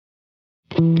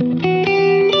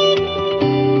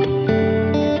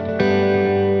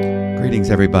Greetings,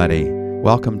 everybody.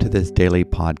 Welcome to this daily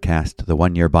podcast, the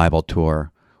One Year Bible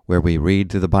Tour, where we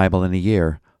read through the Bible in a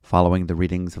year, following the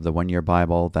readings of the One Year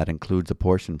Bible that includes a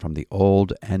portion from the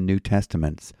Old and New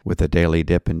Testaments, with a daily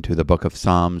dip into the book of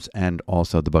Psalms and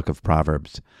also the book of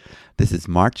Proverbs. This is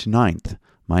March 9th.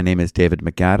 My name is David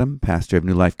MacAdam, pastor of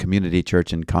New Life Community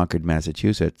Church in Concord,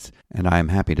 Massachusetts, and I am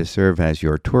happy to serve as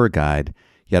your tour guide.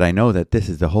 Yet I know that this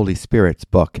is the Holy Spirit's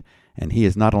book, and He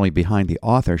is not only behind the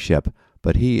authorship,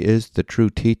 but He is the true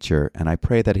teacher, and I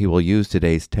pray that He will use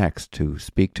today's text to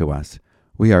speak to us.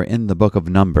 We are in the book of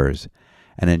Numbers,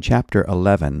 and in chapter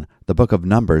 11, the book of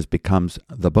Numbers becomes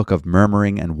the book of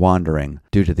murmuring and wandering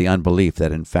due to the unbelief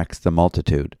that infects the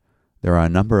multitude. There are a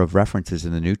number of references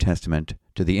in the New Testament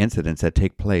to the incidents that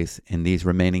take place in these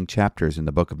remaining chapters in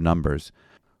the book of Numbers.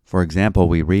 For example,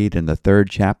 we read in the 3rd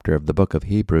chapter of the book of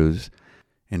Hebrews,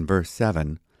 in verse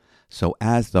 7, "So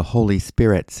as the Holy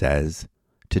Spirit says,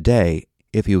 today,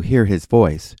 if you hear His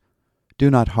voice,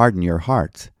 do not harden your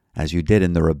hearts as you did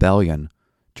in the rebellion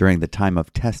during the time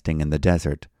of testing in the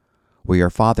desert, where your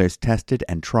fathers tested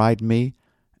and tried me,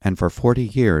 and for 40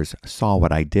 years saw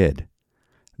what I did.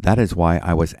 That is why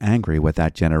I was angry with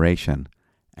that generation,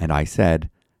 and I said,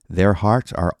 their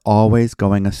hearts are always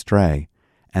going astray,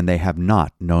 and they have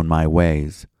not known my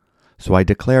ways. So I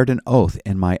declared an oath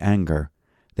in my anger,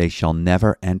 they shall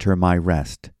never enter my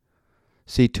rest.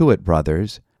 See to it,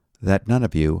 brothers, that none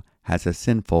of you has a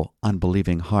sinful,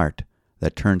 unbelieving heart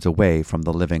that turns away from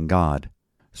the living God."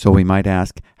 So we might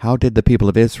ask, how did the people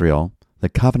of Israel, the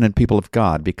covenant people of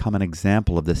God, become an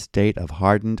example of the state of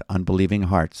hardened, unbelieving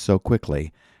hearts so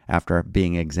quickly after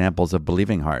being examples of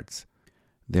believing hearts?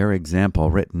 Their example,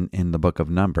 written in the book of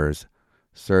Numbers,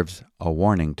 serves a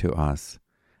warning to us.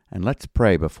 And let's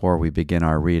pray before we begin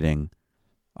our reading.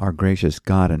 Our gracious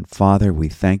God and Father, we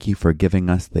thank You for giving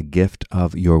us the gift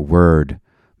of Your Word,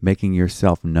 making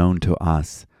Yourself known to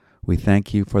us. We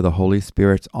thank You for the Holy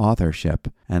Spirit's authorship,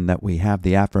 and that we have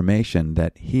the affirmation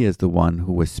that He is the one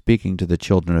who was speaking to the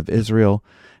children of Israel,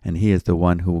 and He is the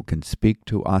one who can speak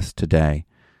to us today.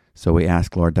 So we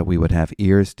ask, Lord, that we would have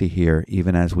ears to hear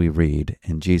even as we read.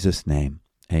 In Jesus' name,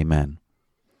 amen.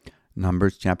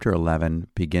 Numbers chapter 11,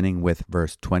 beginning with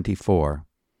verse 24.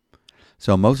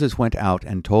 So Moses went out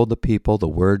and told the people the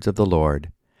words of the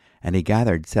Lord. And he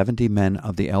gathered 70 men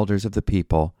of the elders of the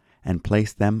people, and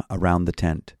placed them around the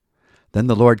tent. Then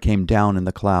the Lord came down in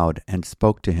the cloud, and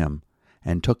spoke to him,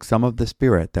 and took some of the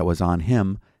Spirit that was on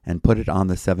him, and put it on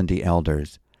the 70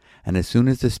 elders. And as soon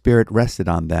as the Spirit rested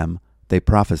on them, they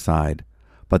prophesied,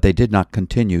 but they did not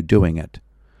continue doing it.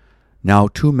 Now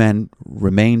 2 men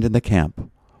remained in the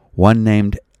camp, one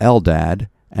named Eldad,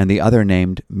 and the other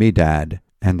named Medad,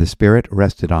 and the Spirit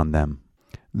rested on them.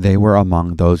 They were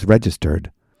among those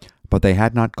registered, but they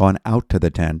had not gone out to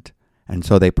the tent, and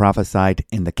so they prophesied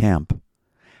in the camp.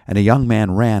 And a young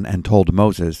man ran and told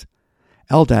Moses,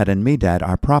 Eldad and Medad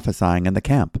are prophesying in the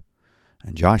camp.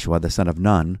 And Joshua the son of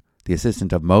Nun, the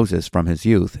assistant of Moses from his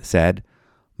youth, said,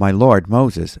 My lord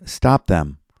Moses, stop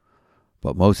them.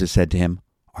 But Moses said to him,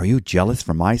 Are you jealous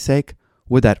for my sake?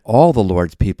 Would that all the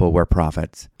Lord's people were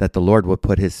prophets, that the Lord would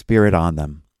put His Spirit on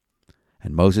them.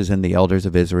 And Moses and the elders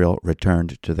of Israel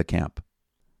returned to the camp.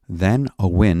 Then a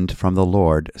wind from the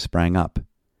Lord sprang up,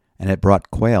 and it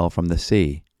brought quail from the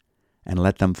sea, and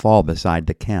let them fall beside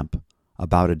the camp,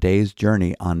 about a day's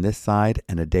journey on this side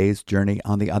and a day's journey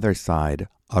on the other side,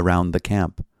 around the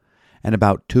camp, and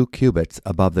about 2 cubits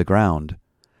above the ground.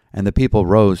 And the people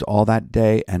rose all that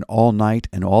day and all night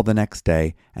and all the next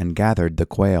day, and gathered the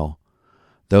quail.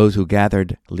 Those who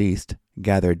gathered least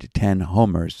gathered 10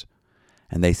 homers,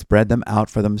 and they spread them out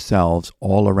for themselves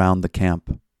all around the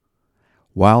camp.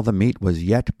 While the meat was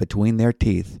yet between their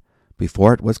teeth,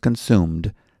 before it was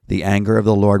consumed, the anger of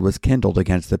the Lord was kindled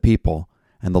against the people,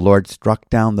 and the Lord struck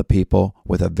down the people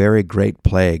with a very great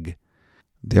plague.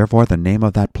 Therefore the name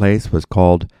of that place was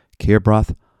called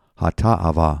Kibroth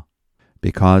Hattaavah,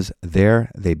 because there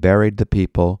they buried the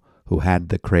people who had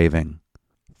the craving.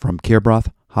 From Kibroth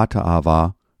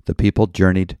Hattaavah the people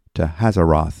journeyed to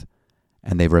Hazeroth,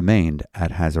 and they remained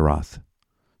at Hazeroth.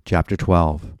 Chapter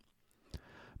 12.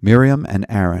 Miriam and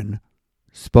Aaron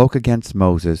spoke against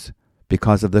Moses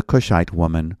because of the Cushite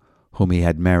woman whom he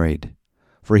had married,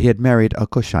 for he had married a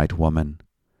Cushite woman.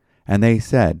 And they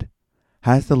said,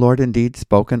 Has the Lord indeed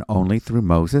spoken only through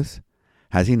Moses?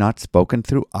 Has he not spoken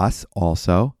through us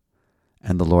also?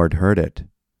 And the Lord heard it.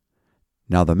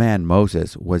 Now the man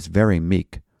Moses was very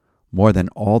meek, more than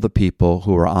all the people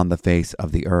who were on the face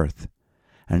of the earth.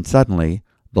 And suddenly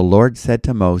the Lord said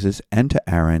to Moses and to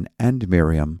Aaron and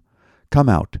Miriam, Come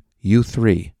out, you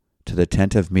 3, to the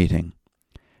tent of meeting.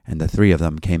 And the three of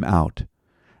them came out.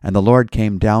 And the Lord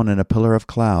came down in a pillar of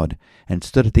cloud, and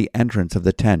stood at the entrance of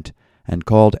the tent, and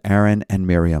called Aaron and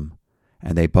Miriam.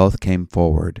 And they both came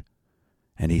forward.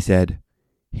 And he said,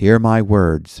 Hear my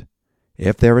words.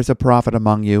 If there is a prophet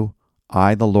among you,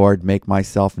 I, the Lord, make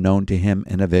myself known to him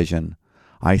in a vision.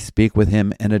 I speak with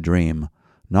him in a dream.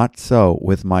 Not so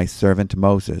with my servant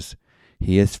Moses.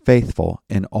 He is faithful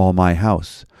in all my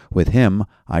house. With him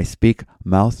I speak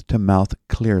mouth to mouth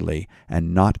clearly,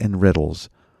 and not in riddles.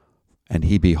 And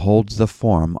he beholds the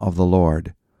form of the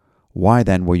Lord. Why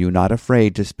then were you not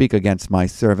afraid to speak against my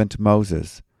servant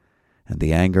Moses? And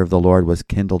the anger of the Lord was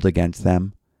kindled against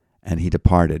them, and he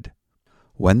departed.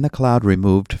 When the cloud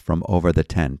removed from over the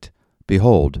tent,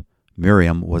 behold,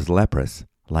 Miriam was leprous,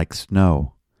 like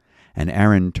snow. And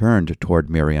Aaron turned toward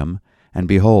Miriam, and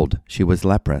behold, she was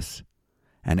leprous.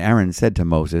 And Aaron said to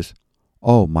Moses,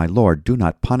 O my Lord, do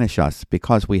not punish us,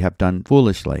 because we have done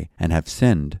foolishly, and have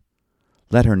sinned.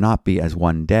 Let her not be as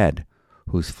one dead,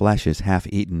 whose flesh is half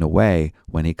eaten away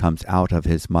when he comes out of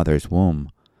his mother's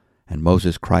womb. And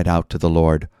Moses cried out to the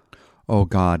Lord, O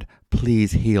God,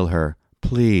 please heal her,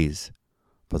 please.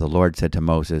 For the Lord said to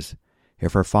Moses,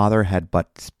 If her father had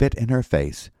but spit in her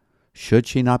face, should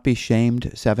she not be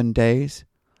shamed 7 days?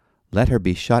 Let her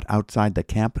be shut outside the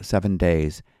camp 7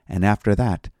 days, and after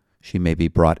that she may be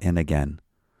brought in again.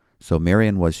 So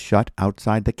Miriam was shut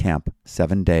outside the camp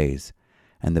 7 days,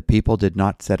 and the people did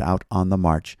not set out on the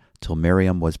march till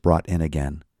Miriam was brought in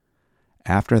again.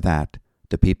 After that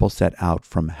the people set out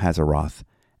from Hazeroth,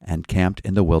 and camped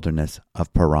in the wilderness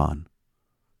of Paran.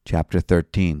 Chapter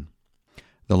 13.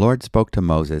 The Lord spoke to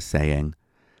Moses, saying,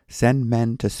 Send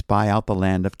men to spy out the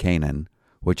land of Canaan,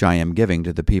 which I am giving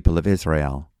to the people of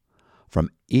Israel. From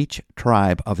each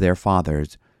tribe of their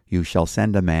fathers you shall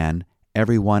send a man,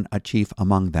 every one a chief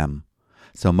among them.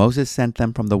 So Moses sent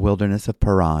them from the wilderness of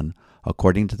Paran,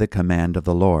 according to the command of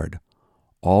the Lord,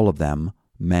 all of them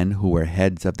men who were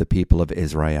heads of the people of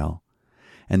Israel.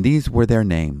 And these were their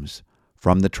names: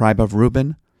 from the tribe of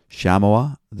Reuben,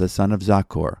 Shammua the son of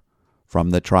Zakkur;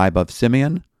 from the tribe of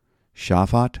Simeon,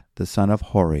 Shaphat the son of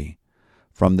Hori;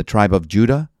 from the tribe of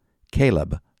Judah,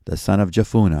 Caleb the son of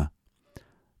Jephunneh;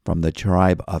 from the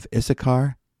tribe of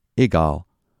Issachar, Igal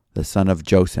the son of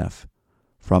Joseph;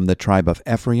 from the tribe of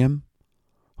Ephraim,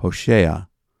 Hoshea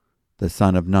the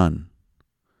son of Nun;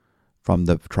 from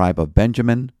the tribe of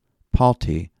Benjamin,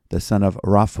 Palti the son of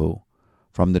Raphu;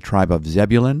 from the tribe of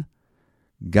Zebulun,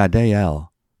 Gadiel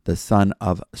the son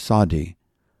of Sodi;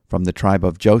 from the tribe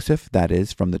of Joseph, that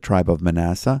is, from the tribe of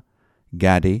Manasseh,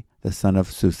 Gadi the son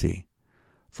of Susi;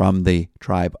 from the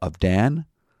tribe of Dan,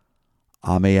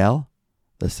 Amiel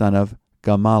the son of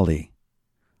Gamali;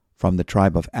 from the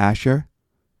tribe of Asher,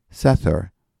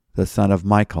 Sethur the son of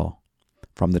Michael;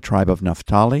 from the tribe of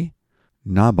Naphtali,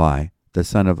 Nabai the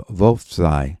son of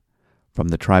Vophzai; from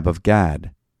the tribe of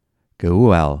Gad,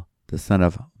 Geuel the son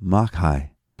of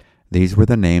Machai. These were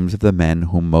the names of the men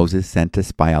whom Moses sent to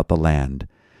spy out the land.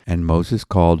 And Moses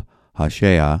called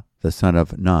Hoshea the son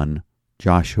of Nun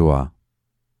Joshua.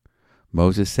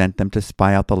 Moses sent them to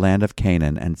spy out the land of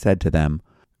Canaan, and said to them,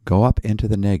 Go up into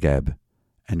the Negeb,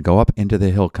 and go up into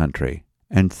the hill country,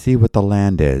 and see what the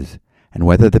land is, and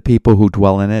whether the people who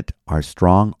dwell in it are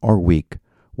strong or weak,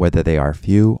 whether they are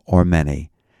few or many,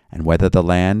 and whether the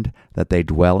land that they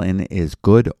dwell in is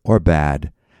good or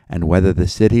bad, and whether the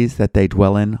cities that they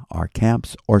dwell in are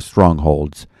camps or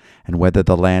strongholds, and whether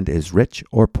the land is rich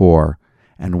or poor,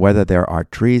 and whether there are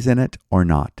trees in it or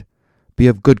not. Be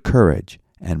of good courage,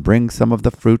 and bring some of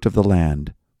the fruit of the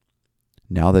land.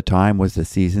 Now the time was the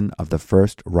season of the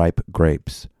first ripe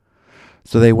grapes.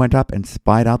 So they went up and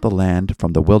spied out the land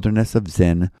from the wilderness of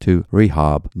Zin to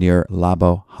Rehob near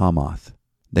Labo Hamath.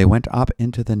 They went up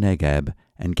into the Negeb,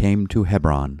 and came to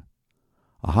Hebron.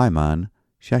 Ahiman,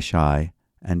 Sheshai,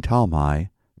 and Talmai,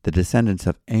 the descendants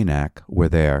of Anak, were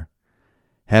there.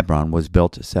 Hebron was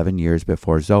built 7 years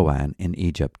before Zoan in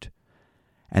Egypt.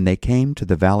 And they came to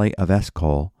the valley of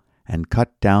Eshcol, and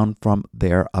cut down from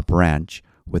there a branch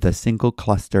with a single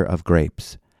cluster of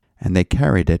grapes, and they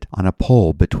carried it on a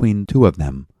pole between 2 of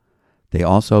them. They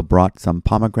also brought some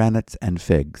pomegranates and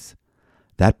figs.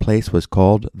 That place was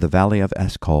called the valley of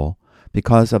Eshcol,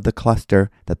 because of the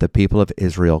cluster that the people of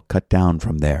Israel cut down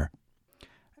from there.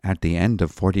 At the end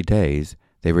of 40 days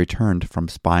they returned from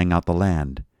spying out the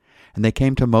land, and they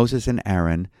came to Moses and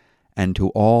Aaron, and to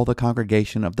all the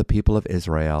congregation of the people of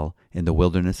Israel in the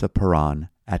wilderness of Paran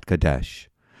at Kadesh.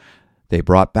 They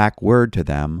brought back word to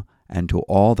them and to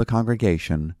all the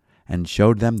congregation, and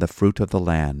showed them the fruit of the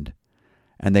land.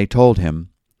 And they told him,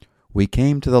 We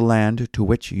came to the land to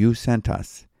which you sent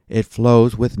us. It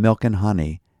flows with milk and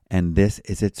honey, and this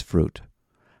is its fruit.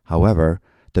 However,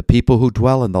 the people who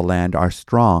dwell in the land are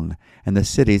strong, and the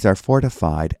cities are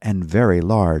fortified and very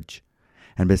large.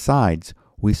 And besides,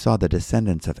 we saw the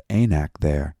descendants of Anak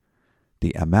there.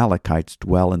 The Amalekites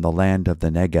dwell in the land of the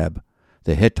Negeb.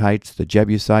 The Hittites, the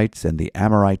Jebusites, and the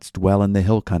Amorites dwell in the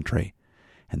hill country.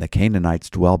 And the Canaanites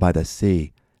dwell by the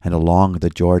sea and along the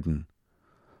Jordan.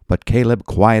 But Caleb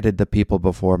quieted the people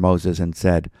before Moses and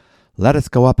said, "Let us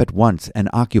go up at once and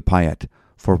occupy it,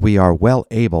 for we are well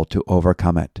able to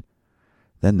overcome it."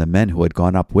 Then the men who had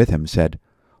gone up with him said,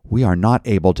 "We are not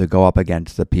able to go up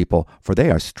against the people, for they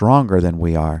are stronger than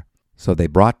we are." So they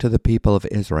brought to the people of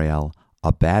Israel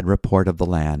a bad report of the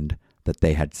land that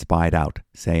they had spied out,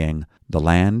 saying, "The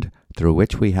land through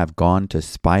which we have gone to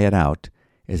spy it out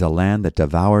is a land that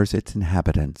devours its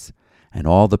inhabitants, and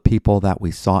all the people that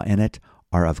we saw in it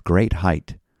are of great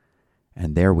height.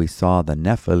 And there we saw the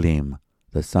Nephilim,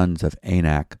 the sons of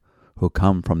Anak, who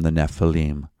come from the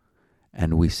Nephilim.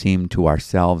 And we seemed to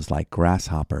ourselves like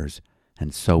grasshoppers,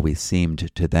 and so we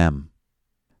seemed to them."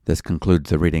 This concludes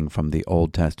the reading from the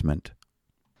Old Testament.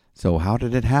 So how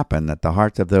did it happen that the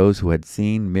hearts of those who had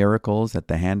seen miracles at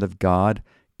the hand of God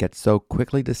get so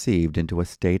quickly deceived into a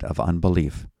state of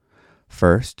unbelief?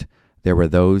 First, there were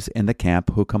those in the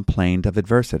camp who complained of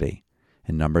adversity.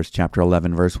 In Numbers chapter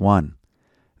 11, verse 1,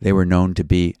 they were known to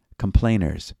be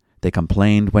complainers. They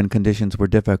complained when conditions were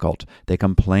difficult. They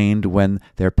complained when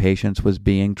their patience was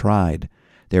being tried.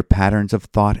 Their patterns of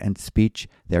thought and speech,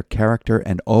 their character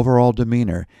and overall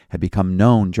demeanor had become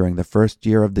known during the first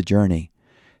year of the journey.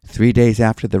 3 days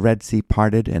after the Red Sea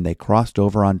parted and they crossed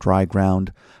over on dry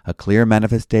ground, a clear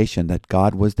manifestation that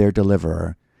God was their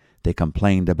deliverer, they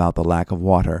complained about the lack of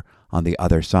water on the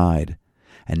other side.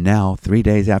 And now, 3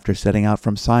 days after setting out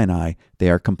from Sinai, they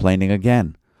are complaining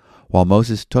again. While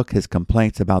Moses took his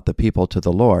complaints about the people to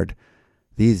the Lord,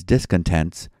 these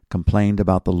discontents complained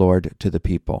about the Lord to the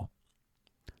people.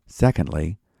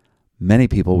 Secondly, many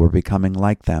people were becoming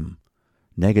like them.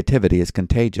 Negativity is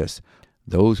contagious.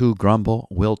 Those who grumble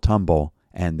will tumble,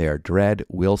 and their dread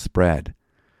will spread.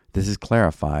 This is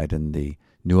clarified in the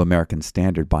New American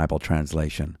Standard Bible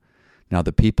translation. Now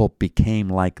the people became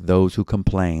like those who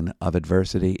complain of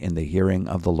adversity in the hearing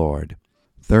of the Lord.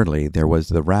 Thirdly, there was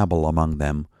the rabble among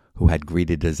them who had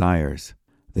greedy desires.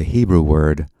 The Hebrew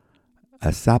word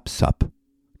asapsup,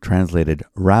 translated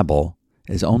rabble,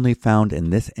 is only found in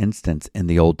this instance in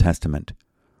the Old Testament.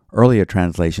 Earlier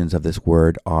translations of this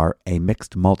word are a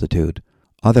mixed multitude.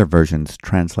 Other versions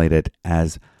translate it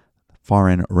as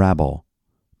foreign rabble,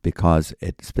 because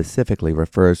it specifically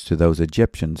refers to those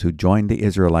Egyptians who joined the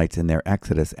Israelites in their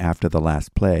exodus after the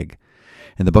last plague.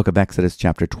 In the book of Exodus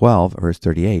chapter 12, verse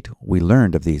 38, we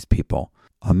learned of these people.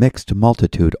 A mixed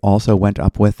multitude also went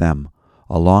up with them,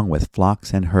 along with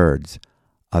flocks and herds,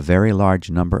 a very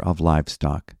large number of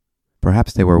livestock.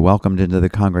 Perhaps they were welcomed into the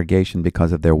congregation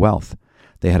because of their wealth.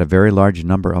 They had a very large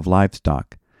number of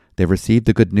livestock. They received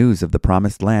the good news of the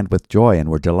promised land with joy and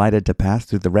were delighted to pass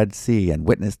through the Red Sea and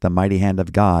witness the mighty hand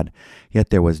of God,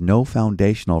 yet there was no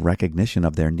foundational recognition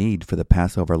of their need for the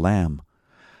Passover lamb.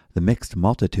 The mixed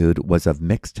multitude was of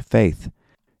mixed faith.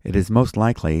 It is most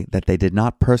likely that they did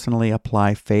not personally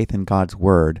apply faith in God's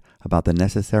word about the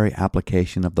necessary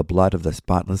application of the blood of the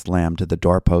spotless lamb to the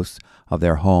doorposts of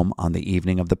their home on the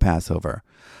evening of the Passover.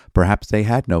 Perhaps they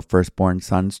had no firstborn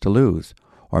sons to lose,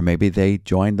 or maybe they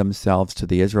joined themselves to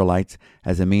the Israelites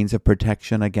as a means of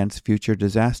protection against future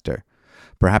disaster.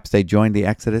 Perhaps they joined the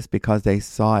Exodus because they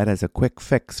saw it as a quick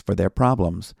fix for their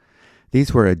problems.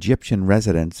 These were Egyptian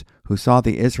residents who saw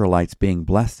the Israelites being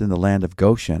blessed in the land of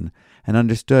Goshen and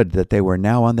understood that they were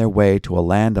now on their way to a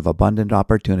land of abundant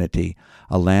opportunity,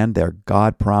 a land their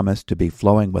God promised to be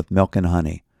flowing with milk and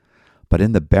honey. But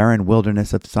in the barren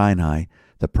wilderness of Sinai,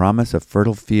 the promise of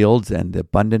fertile fields and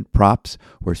abundant crops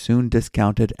were soon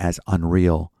discounted as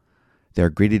unreal.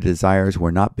 Their greedy desires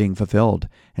were not being fulfilled.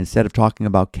 Instead of talking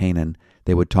about Canaan,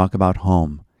 they would talk about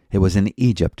home. It was in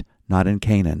Egypt, not in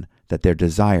Canaan, that their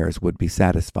desires would be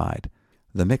satisfied.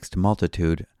 The mixed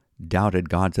multitude doubted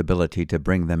God's ability to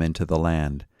bring them into the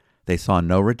land. They saw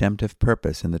no redemptive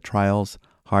purpose in the trials,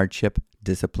 hardship,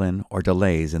 discipline, or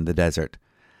delays in the desert.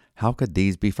 How could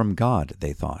these be from God,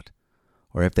 they thought?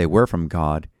 Or if they were from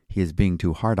God, he is being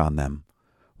too hard on them.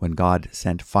 When God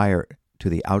sent fire to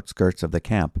the outskirts of the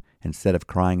camp, instead of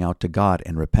crying out to God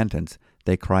in repentance,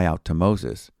 they cry out to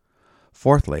Moses.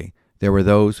 Fourthly, there were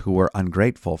those who were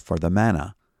ungrateful for the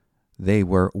manna. They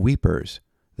were weepers.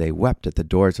 They wept at the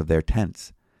doors of their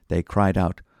tents. They cried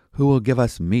out, "Who will give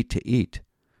us meat to eat?"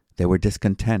 They were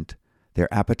discontent.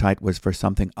 Their appetite was for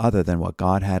something other than what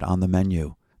God had on the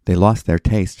menu. They lost their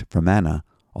taste for manna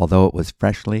although it was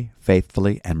freshly,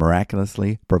 faithfully, and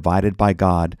miraculously provided by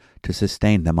God to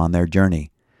sustain them on their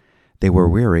journey. They were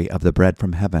weary of the bread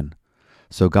from heaven.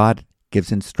 So God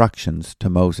gives instructions to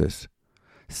Moses.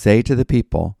 Say to the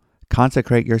people,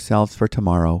 consecrate yourselves for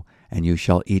tomorrow, and you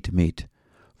shall eat meat.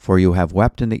 For you have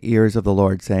wept in the ears of the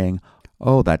Lord, saying,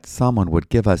 Oh, that someone would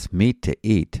give us meat to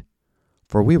eat,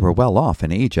 for we were well off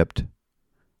in Egypt.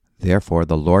 Therefore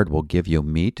the Lord will give you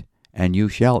meat, and you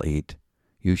shall eat.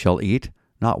 You shall eat,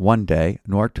 not 1 day,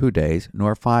 nor 2 days,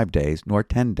 nor 5 days, nor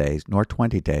 10 days, nor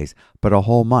 20 days, but a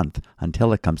whole month,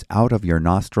 until it comes out of your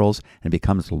nostrils and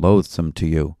becomes loathsome to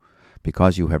you,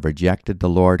 because you have rejected the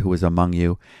Lord who is among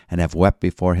you, and have wept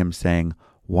before him, saying,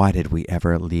 Why did we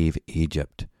ever leave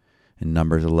Egypt? In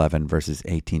Numbers 11, verses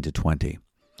 18 to 20.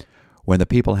 When the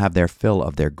people have their fill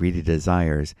of their greedy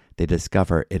desires, they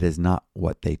discover it is not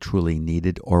what they truly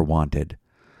needed or wanted.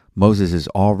 Moses is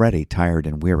already tired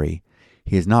and weary.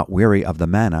 He is not weary of the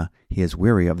manna, he is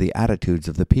weary of the attitudes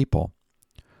of the people.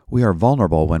 We are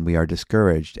vulnerable when we are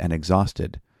discouraged and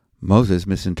exhausted. Moses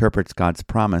misinterprets God's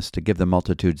promise to give the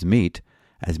multitudes meat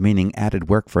as meaning added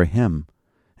work for him.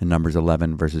 In Numbers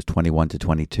 11, verses 21 to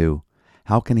 22,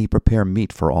 how can he prepare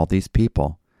meat for all these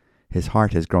people? His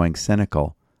heart is growing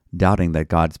cynical, doubting that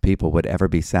God's people would ever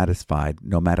be satisfied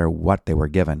no matter what they were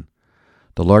given.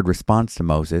 The Lord responds to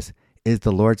Moses, Is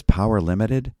the Lord's power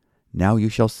limited? Now you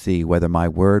shall see whether my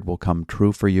word will come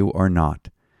true for you or not.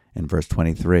 In verse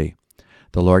 23,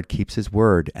 the Lord keeps his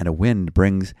word, and a wind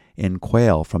brings in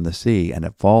quail from the sea, and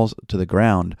it falls to the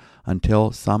ground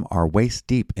until some are waist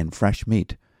deep in fresh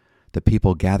meat. The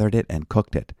people gathered it and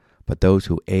cooked it, but those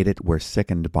who ate it were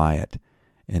sickened by it.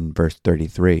 In verse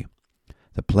 33,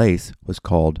 the place was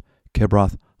called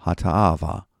Kibroth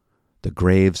Hattaavah, the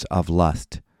graves of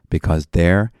lust, because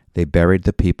there they buried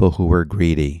the people who were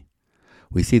greedy.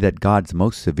 We see that God's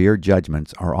most severe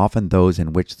judgments are often those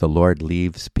in which the Lord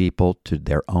leaves people to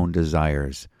their own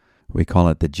desires. We call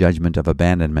it the judgment of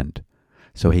abandonment.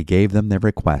 So he gave them their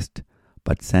request,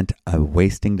 but sent a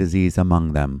wasting disease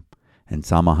among them. In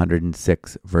Psalm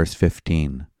 106, verse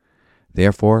 15.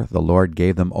 Therefore the Lord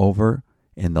gave them over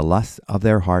in the lusts of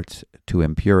their hearts to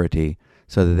impurity,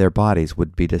 so that their bodies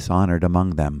would be dishonored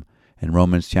among them. In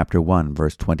Romans chapter 1,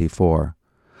 verse 24.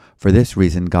 For this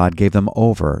reason God gave them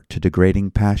over to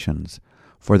degrading passions,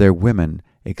 for their women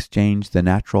exchanged the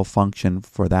natural function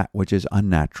for that which is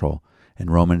unnatural. In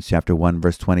Romans chapter 1,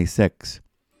 verse 26.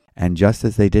 And just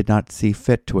as they did not see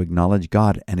fit to acknowledge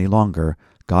God any longer,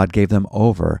 God gave them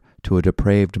over to a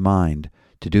depraved mind,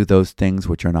 to do those things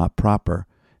which are not proper.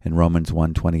 In Romans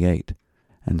 1:28.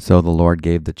 And so the Lord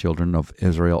gave the children of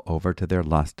Israel over to their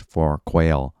lust for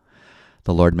quail.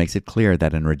 The Lord makes it clear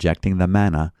that in rejecting the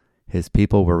manna, his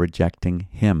people were rejecting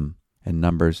him. In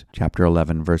Numbers chapter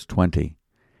 11, verse 20.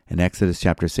 In Exodus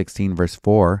chapter 16, verse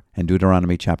 4, and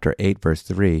Deuteronomy chapter 8, verse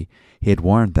 3, he had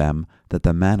warned them that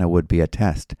the manna would be a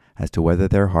test as to whether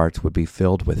their hearts would be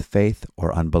filled with faith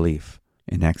or unbelief.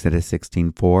 In Exodus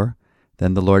 16:4,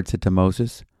 then the Lord said to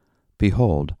Moses,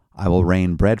 Behold, I will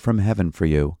rain bread from heaven for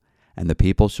you, and the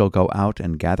people shall go out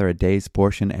and gather a day's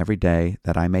portion every day,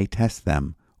 that I may test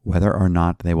them, whether or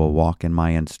not they will walk in my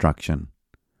instruction.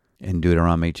 In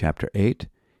Deuteronomy chapter 8,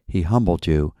 he humbled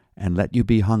you, and let you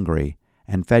be hungry,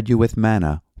 and fed you with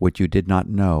manna, which you did not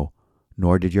know,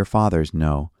 nor did your fathers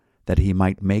know, that he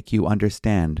might make you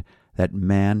understand that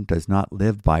man does not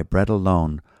live by bread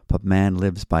alone, but man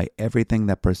lives by everything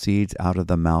that proceeds out of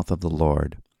the mouth of the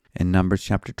Lord. In Numbers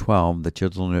chapter 12, the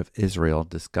children of Israel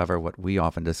discover what we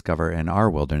often discover in our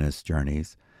wilderness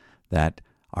journeys, that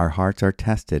our hearts are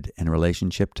tested in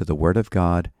relationship to the Word of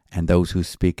God and those who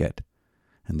speak it.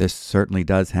 And this certainly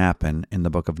does happen in the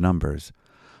book of Numbers.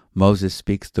 Moses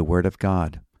speaks the Word of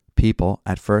God. People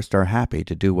at first are happy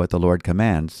to do what the Lord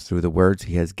commands through the words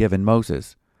he has given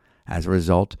Moses. As a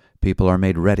result, people are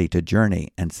made ready to journey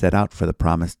and set out for the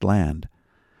promised land.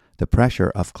 The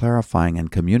pressure of clarifying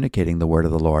and communicating the word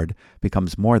of the Lord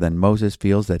becomes more than Moses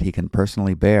feels that he can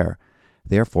personally bear.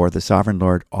 Therefore, the sovereign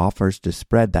Lord offers to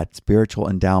spread that spiritual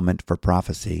endowment for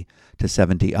prophecy to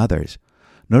 70 others.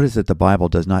 Notice that the Bible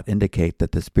does not indicate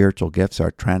that the spiritual gifts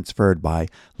are transferred by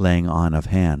laying on of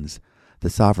hands. The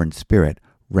sovereign Spirit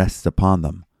rests upon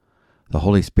them. The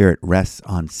Holy Spirit rests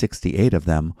on 68 of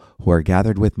them who are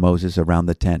gathered with Moses around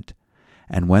the tent.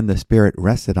 And when the Spirit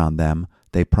rested on them,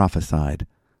 they prophesied.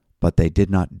 But they did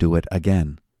not do it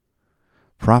again.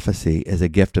 Prophecy is a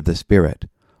gift of the Spirit,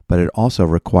 but it also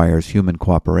requires human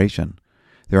cooperation.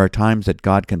 There are times that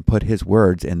God can put his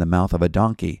words in the mouth of a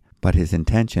donkey, but his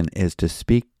intention is to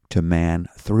speak to man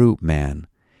through man.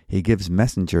 He gives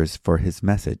messengers for his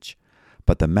message,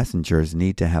 but the messengers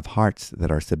need to have hearts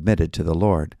that are submitted to the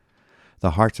Lord.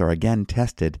 the hearts are again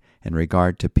tested in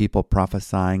regard to people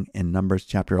prophesying in Numbers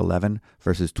chapter 11,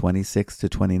 verses 26 to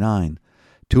 29.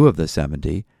 2 of the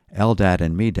 70, Eldad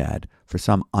and Medad, for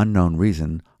some unknown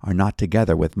reason, are not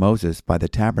together with Moses by the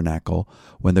tabernacle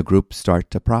when the group start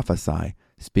to prophesy,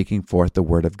 speaking forth the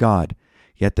word of God.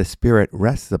 Yet the Spirit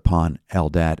rests upon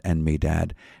Eldad and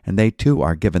Medad, and they too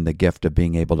are given the gift of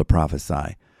being able to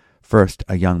prophesy. First,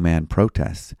 a young man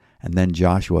protests, and then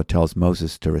Joshua tells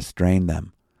Moses to restrain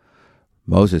them.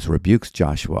 Moses rebukes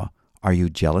Joshua. "Are you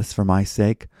jealous for my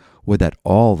sake? Would that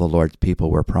all the Lord's people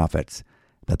were prophets,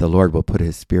 that the Lord will put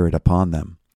his Spirit upon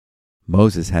them."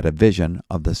 Moses had a vision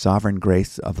of the sovereign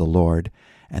grace of the Lord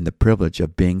and the privilege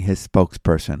of being his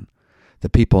spokesperson. The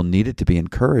people needed to be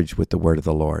encouraged with the word of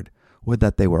the Lord. Would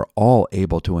that they were all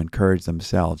able to encourage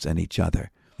themselves and each other.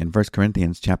 In 1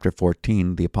 Corinthians chapter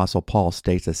 14, the Apostle Paul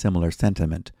states a similar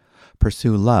sentiment.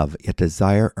 "Pursue love, yet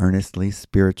desire earnestly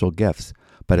spiritual gifts,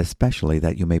 but especially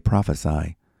that you may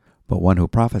prophesy. But one who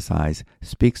prophesies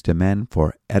speaks to men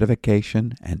for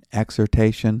edification and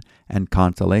exhortation and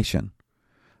consolation."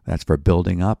 That's for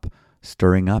building up,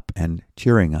 stirring up, and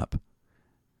cheering up.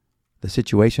 The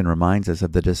situation reminds us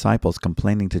of the disciples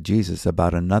complaining to Jesus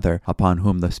about another upon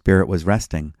whom the Spirit was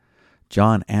resting.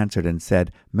 John answered and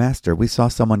said, "Master, we saw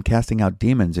someone casting out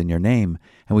demons in your name,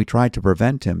 and we tried to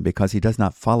prevent him because he does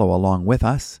not follow along with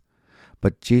us."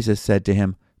 But Jesus said to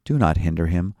him, "Do not hinder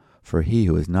him, for he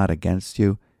who is not against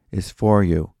you is for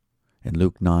you." In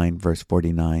Luke 9, verse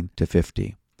 49 to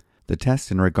 50. The tests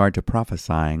in regard to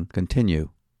prophesying continue.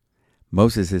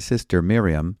 Moses' sister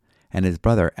Miriam and his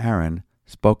brother Aaron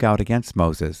spoke out against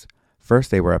Moses.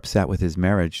 First they were upset with his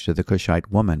marriage to the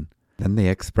Cushite woman. Then they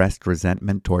expressed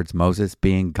resentment towards Moses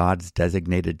being God's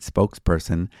designated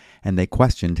spokesperson, and they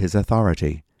questioned his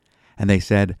authority. And they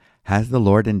said, "Has the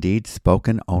Lord indeed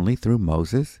spoken only through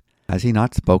Moses? Has he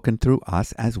not spoken through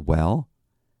us as well?"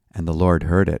 And the Lord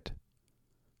heard it.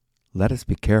 Let us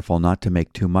be careful not to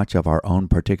make too much of our own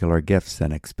particular gifts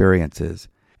and experiences.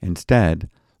 Instead,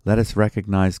 let us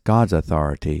recognize God's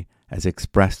authority as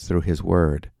expressed through his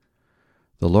word.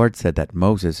 The Lord said that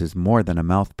Moses is more than a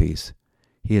mouthpiece.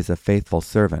 He is a faithful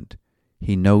servant.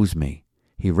 He knows me.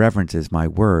 He reverences my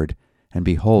word and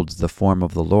beholds the form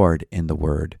of the Lord in the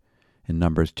word. In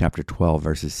Numbers chapter 12,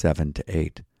 verses 7 to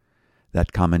 8.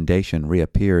 That commendation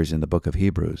reappears in the book of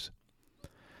Hebrews.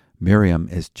 Miriam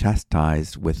is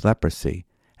chastised with leprosy,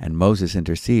 and Moses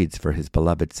intercedes for his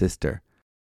beloved sister.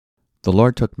 The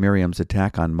Lord took Miriam's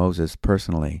attack on Moses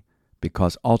personally,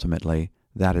 because ultimately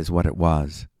that is what it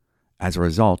was. As a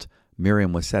result,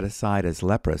 Miriam was set aside as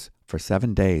leprous for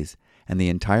 7 days, and the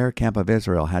entire camp of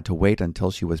Israel had to wait until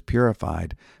she was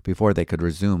purified before they could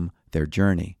resume their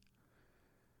journey.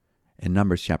 In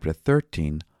Numbers chapter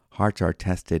 13, hearts are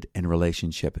tested in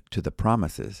relationship to the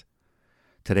promises.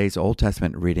 Today's Old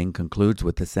Testament reading concludes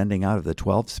with the sending out of the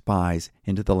 12 spies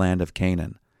into the land of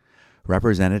Canaan.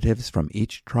 Representatives from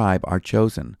each tribe are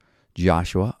chosen.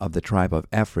 Joshua of the tribe of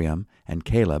Ephraim and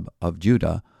Caleb of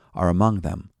Judah are among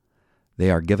them. They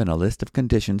are given a list of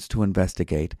conditions to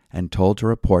investigate and told to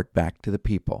report back to the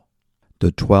people.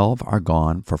 The 12 are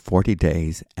gone for 40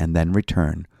 days and then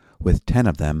return, with 10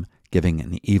 of them giving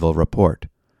an evil report.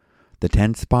 The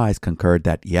 10 spies concurred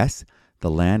that yes, the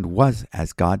land was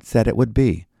as God said it would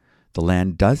be. The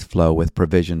land does flow with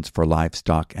provisions for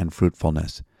livestock and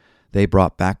fruitfulness. They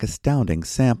brought back astounding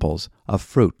samples of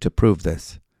fruit to prove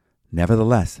this.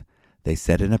 Nevertheless, they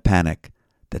said in a panic,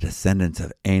 "The descendants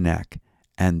of Anak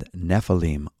and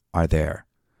Nephilim are there."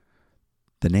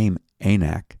 The name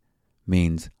Anak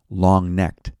means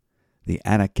long-necked. The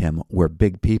Anakim were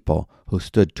big people who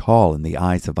stood tall in the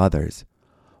eyes of others.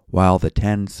 While the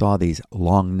 10 saw these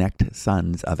long-necked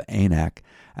sons of Anak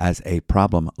as a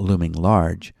problem looming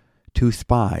large, 2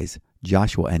 spies,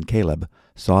 Joshua and Caleb,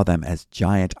 saw them as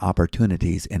giant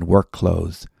opportunities in work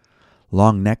clothes.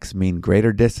 Long necks mean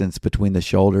greater distance between the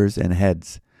shoulders and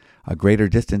heads. A greater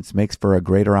distance makes for a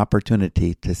greater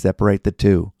opportunity to separate the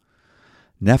two.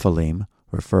 Nephilim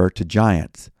refer to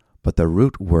giants, but the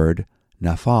root word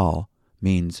nephal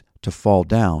means to fall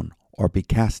down or be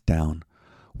cast down.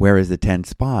 Whereas the 10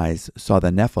 spies saw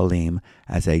the Nephilim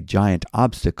as a giant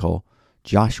obstacle,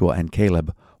 Joshua and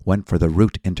Caleb went for the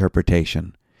root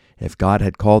interpretation. If God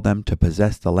had called them to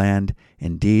possess the land,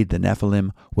 indeed the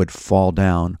Nephilim would fall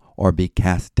down or be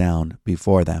cast down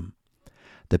before them.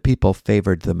 The people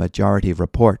favored the majority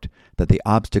report that the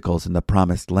obstacles in the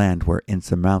promised land were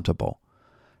insurmountable.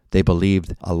 They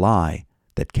believed a lie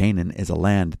that Canaan is a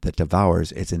land that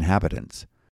devours its inhabitants.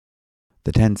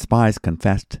 The 10 spies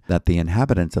confessed that the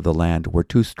inhabitants of the land were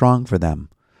too strong for them.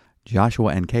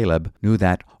 Joshua and Caleb knew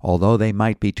that although they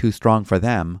might be too strong for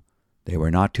them, They were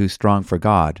not too strong for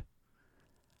God.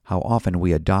 How often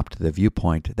we adopt the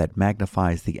viewpoint that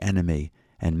magnifies the enemy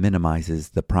and minimizes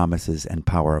the promises and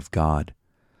power of God.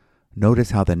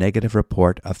 Notice how the negative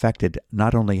report affected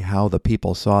not only how the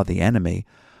people saw the enemy,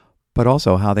 but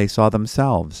also how they saw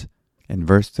themselves. In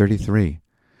verse 33,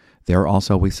 there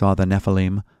also we saw the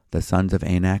Nephilim, the sons of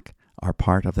Anak, are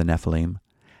part of the Nephilim,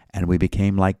 and we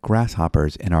became like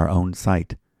grasshoppers in our own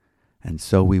sight, and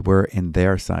so we were in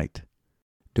their sight.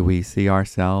 Do we see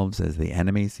ourselves as the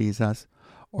enemy sees us,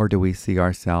 or do we see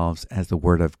ourselves as the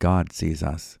Word of God sees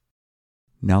us?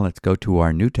 Now let's go to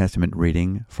our New Testament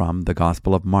reading from the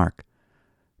Gospel of Mark,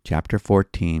 chapter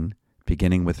 14,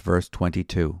 beginning with verse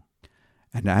 22.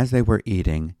 And as they were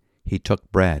eating, he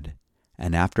took bread,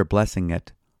 and after blessing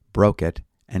it, broke it,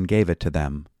 and gave it to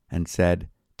them, and said,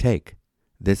 Take,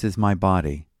 this is my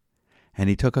body. And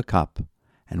he took a cup,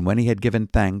 and when he had given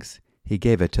thanks, he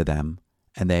gave it to them,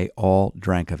 and they all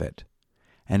drank of it.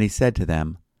 And he said to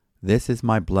them, This is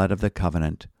my blood of the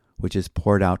covenant, which is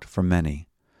poured out for many.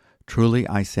 Truly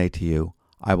I say to you,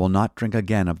 I will not drink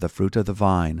again of the fruit of the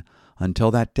vine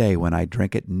until that day when I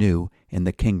drink it new in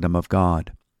the kingdom of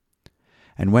God.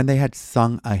 And when they had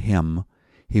sung a hymn,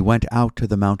 he went out to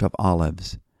the Mount of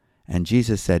Olives. And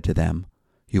Jesus said to them,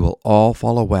 You will all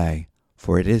fall away,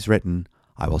 for it is written,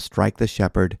 I will strike the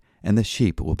shepherd, and the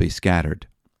sheep will be scattered.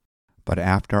 But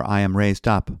after I am raised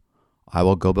up, I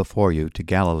will go before you to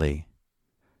Galilee.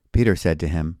 Peter said to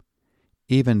him,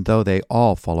 Even though they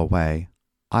all fall away,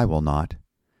 I will not.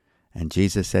 And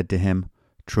Jesus said to him,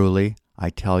 Truly,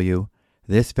 I tell you,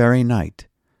 this very night,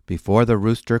 before the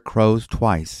rooster crows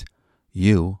twice,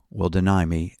 you will deny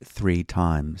me 3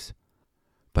 times.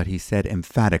 But he said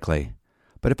emphatically,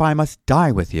 But if I must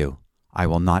die with you, I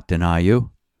will not deny you.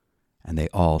 And they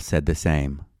all said the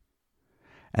same.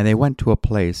 And they went to a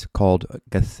place called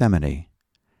Gethsemane.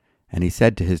 And he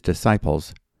said to his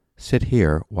disciples, Sit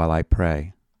here while I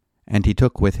pray. And he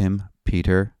took with him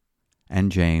Peter and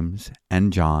James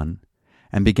and John,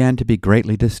 and began to be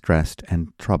greatly distressed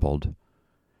and troubled.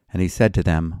 And he said to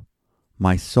them,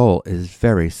 My soul is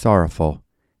very sorrowful,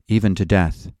 even to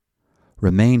death.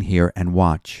 Remain here and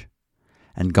watch.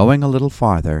 And going a little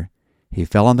farther, he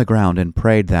fell on the ground and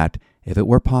prayed that, if it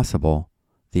were possible,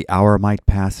 the hour might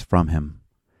pass from him.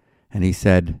 And he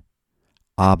said,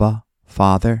 Abba,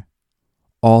 Father,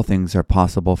 all things are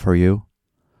possible for you.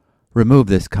 Remove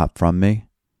this cup from me.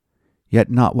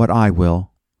 Yet not what I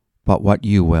will, but what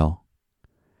you will.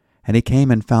 And he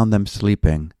came and found them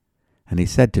sleeping. And he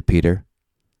said to Peter,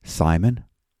 Simon,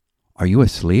 are you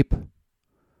asleep?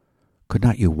 Could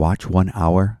not you watch 1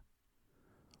 hour?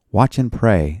 Watch and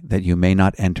pray that you may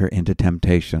not enter into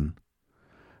temptation.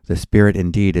 The spirit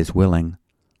indeed is willing,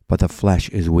 but the flesh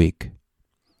is weak.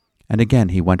 And again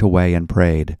he went away and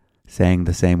prayed, saying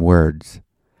the same words.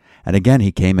 And again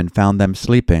he came and found them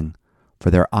sleeping, for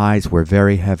their eyes were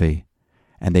very heavy,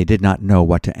 and they did not know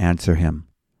what to answer him.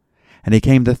 And he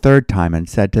came the 3rd time and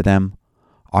said to them,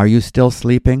 Are you still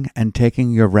sleeping and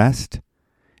taking your rest?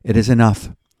 It is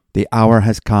enough. The hour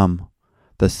has come.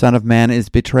 The Son of Man is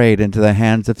betrayed into the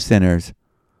hands of sinners.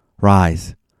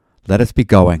 Rise, let us be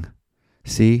going.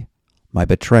 See, my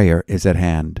betrayer is at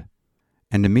hand.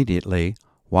 And immediately,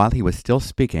 while he was still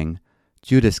speaking,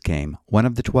 Judas came, one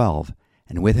of the 12,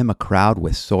 and with him a crowd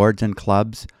with swords and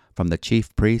clubs from the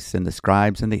chief priests and the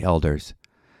scribes and the elders.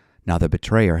 Now the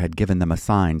betrayer had given them a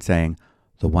sign, saying,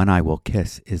 The one I will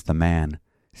kiss is the man.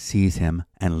 Seize him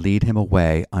and lead him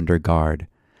away under guard.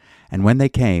 And when they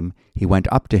came, he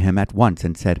went up to him at once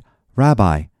and said,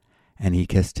 Rabbi, and he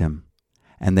kissed him.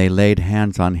 And they laid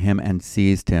hands on him and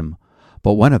seized him.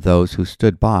 But one of those who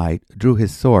stood by drew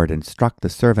his sword and struck the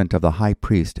servant of the high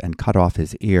priest and cut off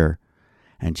his ear.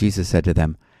 And Jesus said to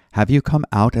them, Have you come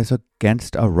out as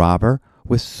against a robber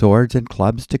with swords and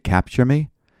clubs to capture me?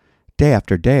 Day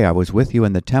after day I was with you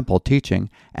in the temple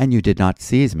teaching, and you did not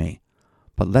seize me.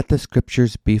 But let the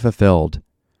scriptures be fulfilled.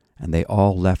 And they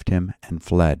all left him and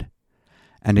fled.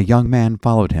 And a young man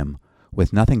followed him,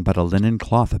 with nothing but a linen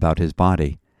cloth about his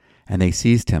body. And they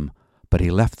seized him, but he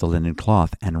left the linen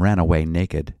cloth and ran away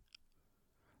naked.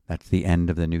 That's the end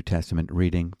of the New Testament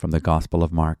reading from the Gospel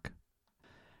of Mark.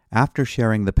 After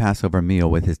sharing the Passover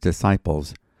meal with his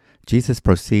disciples, Jesus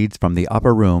proceeds from the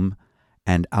upper room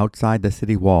and outside the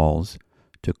city walls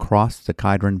to cross the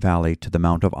Kidron Valley to the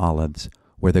Mount of Olives,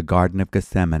 where the Garden of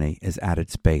Gethsemane is at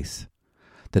its base.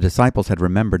 The disciples had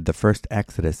remembered the first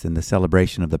Exodus in the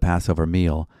celebration of the Passover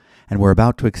meal, and were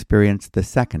about to experience the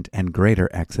second and greater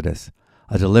Exodus,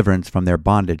 a deliverance from their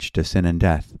bondage to sin and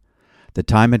death. The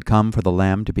time had come for the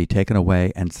Lamb to be taken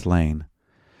away and slain.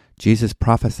 Jesus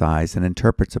prophesies and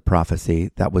interprets a prophecy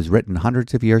that was written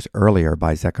hundreds of years earlier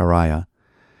by Zechariah.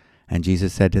 And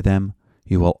Jesus said to them,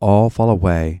 "You will all fall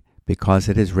away, because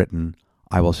it is written,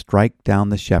 I will strike down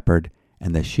the shepherd,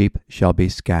 and the sheep shall be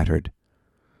scattered."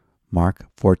 Mark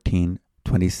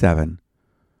 14:27,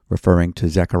 referring to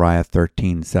Zechariah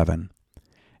 13:7.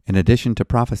 In addition to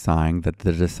prophesying that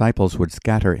the disciples would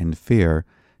scatter in fear,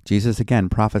 Jesus again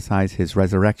prophesies his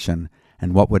resurrection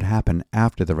and what would happen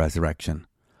after the resurrection.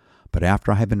 "But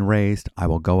after I have been raised, I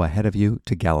will go ahead of you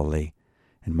to Galilee,"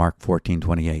 in Mark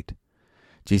 14:28.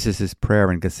 Jesus'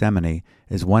 prayer in Gethsemane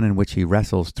is one in which he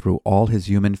wrestles through all his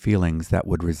human feelings that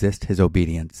would resist his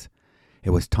obedience. It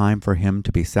was time for him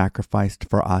to be sacrificed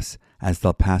for us as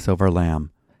the Passover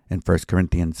lamb, in 1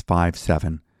 Corinthians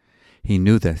 5:7. He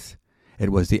knew this.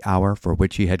 It was the hour for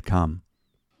which he had come.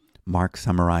 Mark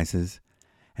summarizes,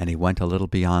 "And he went a little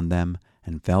beyond them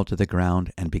and fell to the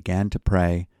ground and began to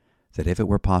pray that if it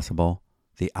were possible,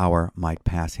 the hour might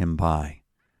pass him by."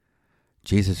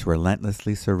 Jesus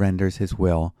relentlessly surrenders his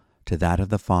will to that of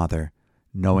the Father,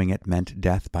 knowing it meant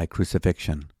death by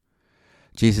crucifixion.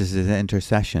 Jesus'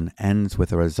 intercession ends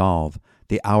with a resolve,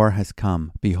 "The hour has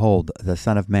come. Behold, the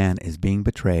Son of Man is being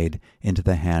betrayed into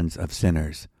the hands of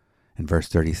sinners," in verse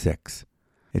 36.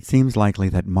 It seems likely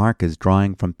that Mark is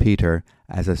drawing from Peter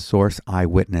as a source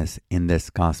eyewitness in this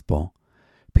gospel.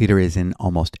 Peter is in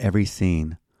almost every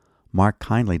scene. Mark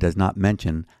kindly does not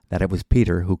mention that it was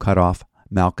Peter who cut off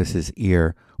Malchus's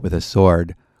ear with a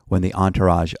sword when the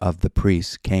entourage of the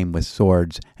priests came with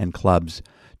swords and clubs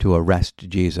to arrest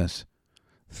Jesus.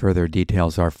 Further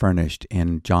details are furnished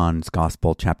in John's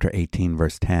Gospel, chapter 18,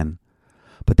 verse 10.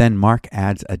 But then Mark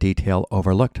adds a detail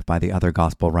overlooked by the other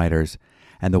Gospel writers,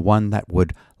 and the one that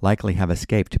would likely have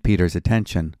escaped Peter's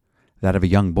attention, that of a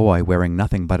young boy wearing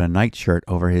nothing but a nightshirt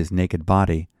over his naked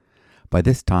body. By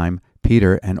this time,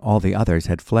 Peter and all the others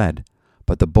had fled,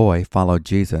 but the boy followed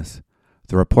Jesus.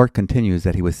 The report continues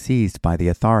that he was seized by the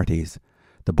authorities.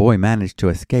 The boy managed to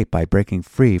escape by breaking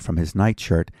free from his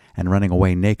nightshirt and running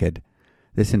away naked.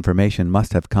 This information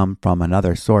must have come from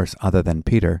another source other than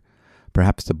Peter.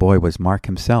 Perhaps the boy was Mark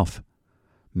himself.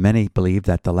 Many believe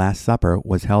that the Last Supper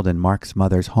was held in Mark's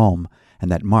mother's home,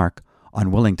 and that Mark,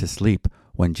 unwilling to sleep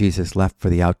when Jesus left for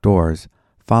the outdoors,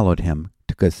 followed him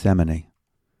to Gethsemane.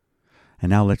 And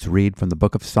now let's read from the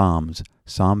book of Psalms,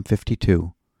 Psalm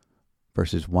 52,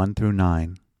 verses 1 through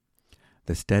 9.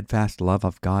 "The steadfast love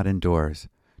of God endures."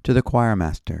 To the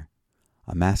choirmaster,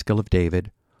 a maskil of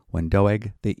David, when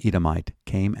Doeg the Edomite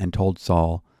came and told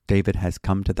Saul, "David has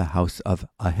come to the house of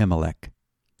Ahimelech."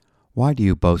 "Why do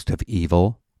you boast of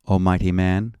evil, O mighty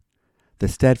man? The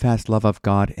steadfast love of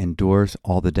God endures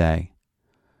all the day.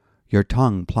 Your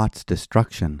tongue plots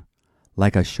destruction,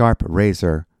 like a sharp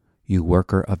razor, you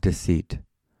worker of deceit.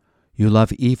 You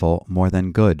love evil more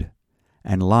than good,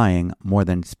 and lying more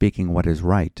than speaking what is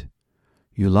right.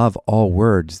 You love all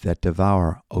words that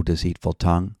devour, O deceitful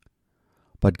tongue.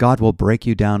 But God will break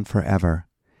you down forever.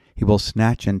 He will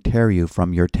snatch and tear you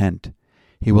from your tent.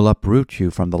 He will uproot you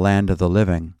from the land of the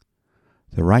living.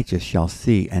 The righteous shall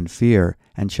see and fear,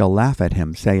 and shall laugh at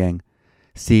him, saying,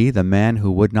 'See the man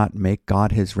who would not make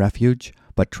God his refuge,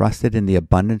 but trusted in the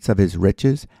abundance of his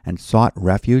riches, and sought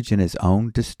refuge in his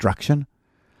own destruction.'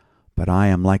 But I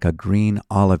am like a green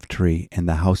olive tree in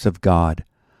the house of God.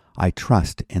 I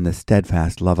trust in the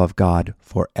steadfast love of God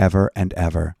forever and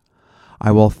ever.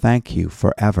 I will thank you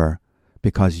forever,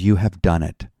 because you have done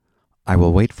it. I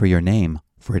will wait for your name,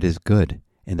 for it is good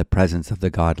in the presence of the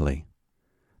godly."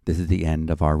 This is the end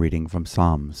of our reading from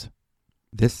Psalms.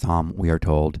 This psalm, we are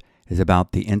told, is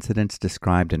about the incidents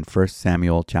described in 1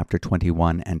 Samuel chapter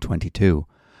 21 and 22,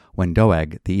 when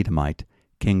Doeg the Edomite,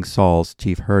 King Saul's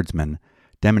chief herdsman,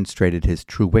 demonstrated his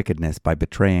true wickedness by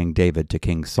betraying David to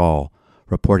King Saul,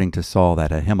 reporting to Saul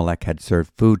that Ahimelech had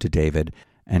served food to David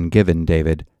and given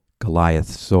David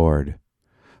Goliath's sword.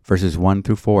 Verses 1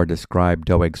 through 4 describe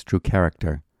Doeg's true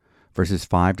character. Verses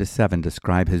 5 to 7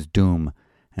 describe his doom,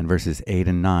 and verses 8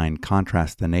 and 9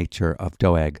 contrast the nature of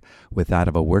Doeg with that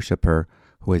of a worshiper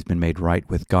who has been made right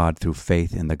with God through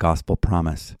faith in the gospel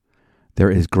promise.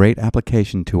 There is great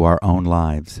application to our own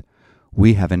lives.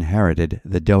 We have inherited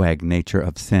the Doeg nature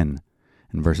of sin,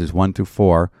 and verses 1 through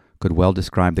 4 could well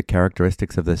describe the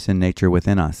characteristics of the sin nature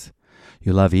within us.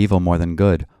 You love evil more than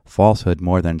good, falsehood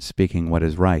more than speaking what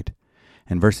is right.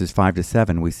 In verses 5 to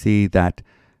 7, we see that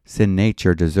sin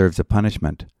nature deserves a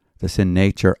punishment. The sin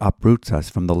nature uproots us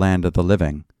from the land of the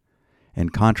living. In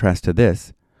contrast to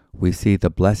this, we see the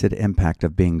blessed impact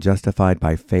of being justified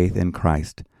by faith in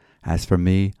Christ. As for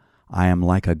me, I am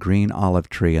like a green olive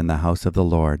tree in the house of the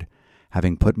Lord,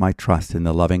 having put my trust in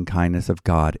the loving kindness of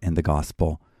God in the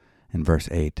gospel. In verse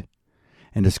 8,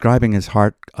 In describing his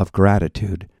heart of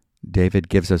gratitude, David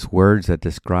gives us words that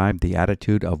describe the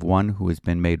attitude of one who has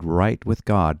been made right with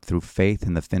God through faith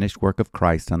in the finished work of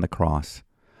Christ on the cross.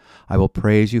 I will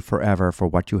praise you forever for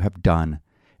what you have done.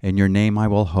 In your name I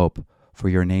will hope, for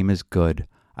your name is good.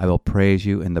 I will praise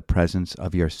you in the presence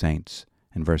of your saints.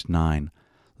 In verse 9,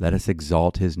 let us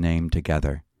exalt his name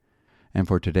together. And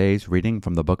for today's reading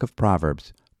from the book of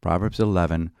Proverbs, Proverbs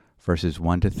 11, verses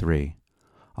 1 to 3.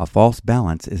 A false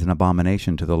balance is an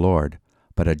abomination to the Lord,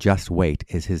 but a just weight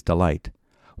is his delight.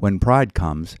 When pride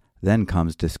comes, then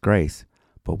comes disgrace,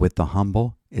 but with the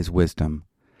humble is wisdom.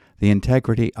 The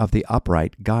integrity of the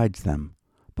upright guides them,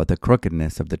 but the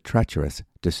crookedness of the treacherous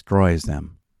destroys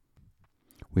them.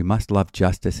 We must love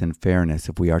justice and fairness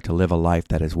if we are to live a life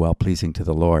that is well-pleasing to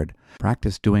the Lord.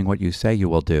 Practice doing what you say you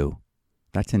will do.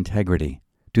 That's integrity.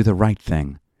 Do the right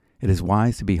thing. It is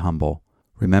wise to be humble.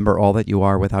 Remember all that you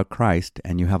are without Christ,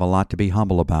 and you have a lot to be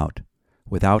humble about.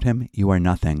 Without him, you are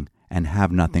nothing, and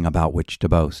have nothing about which to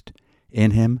boast.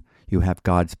 In him, you have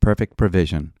God's perfect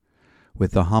provision.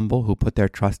 With the humble who put their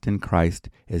trust in Christ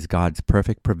is God's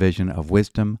perfect provision of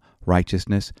wisdom,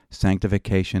 righteousness,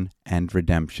 sanctification, and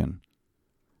redemption.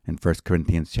 In 1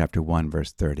 Corinthians chapter 1,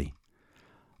 verse 30.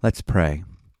 Let's pray.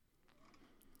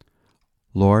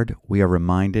 Lord, we are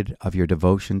reminded of your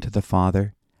devotion to the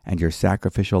Father and your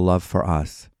sacrificial love for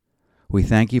us. We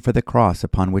thank you for the cross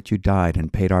upon which you died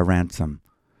and paid our ransom.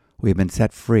 We have been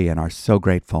set free and are so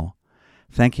grateful.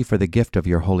 Thank you for the gift of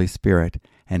your Holy Spirit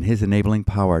and his enabling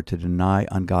power to deny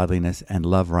ungodliness and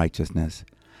love righteousness.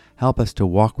 Help us to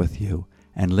walk with you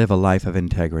and live a life of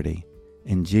integrity.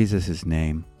 In Jesus'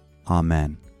 name,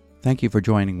 amen. Thank you for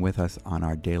joining with us on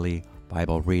our daily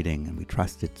Bible reading, and we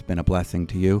trust it's been a blessing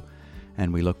to you,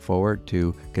 and we look forward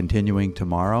to continuing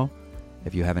tomorrow.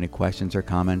 If you have any questions or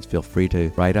comments, feel free to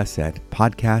write us at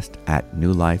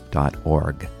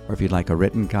podcast@newlife.org. Or if you'd like a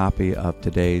written copy of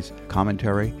today's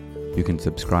commentary, you can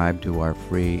subscribe to our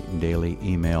free daily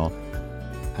email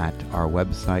at our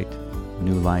website,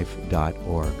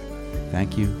 newlife.org.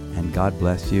 Thank you, and God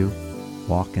bless you.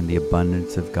 Walk in the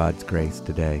abundance of God's grace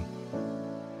today.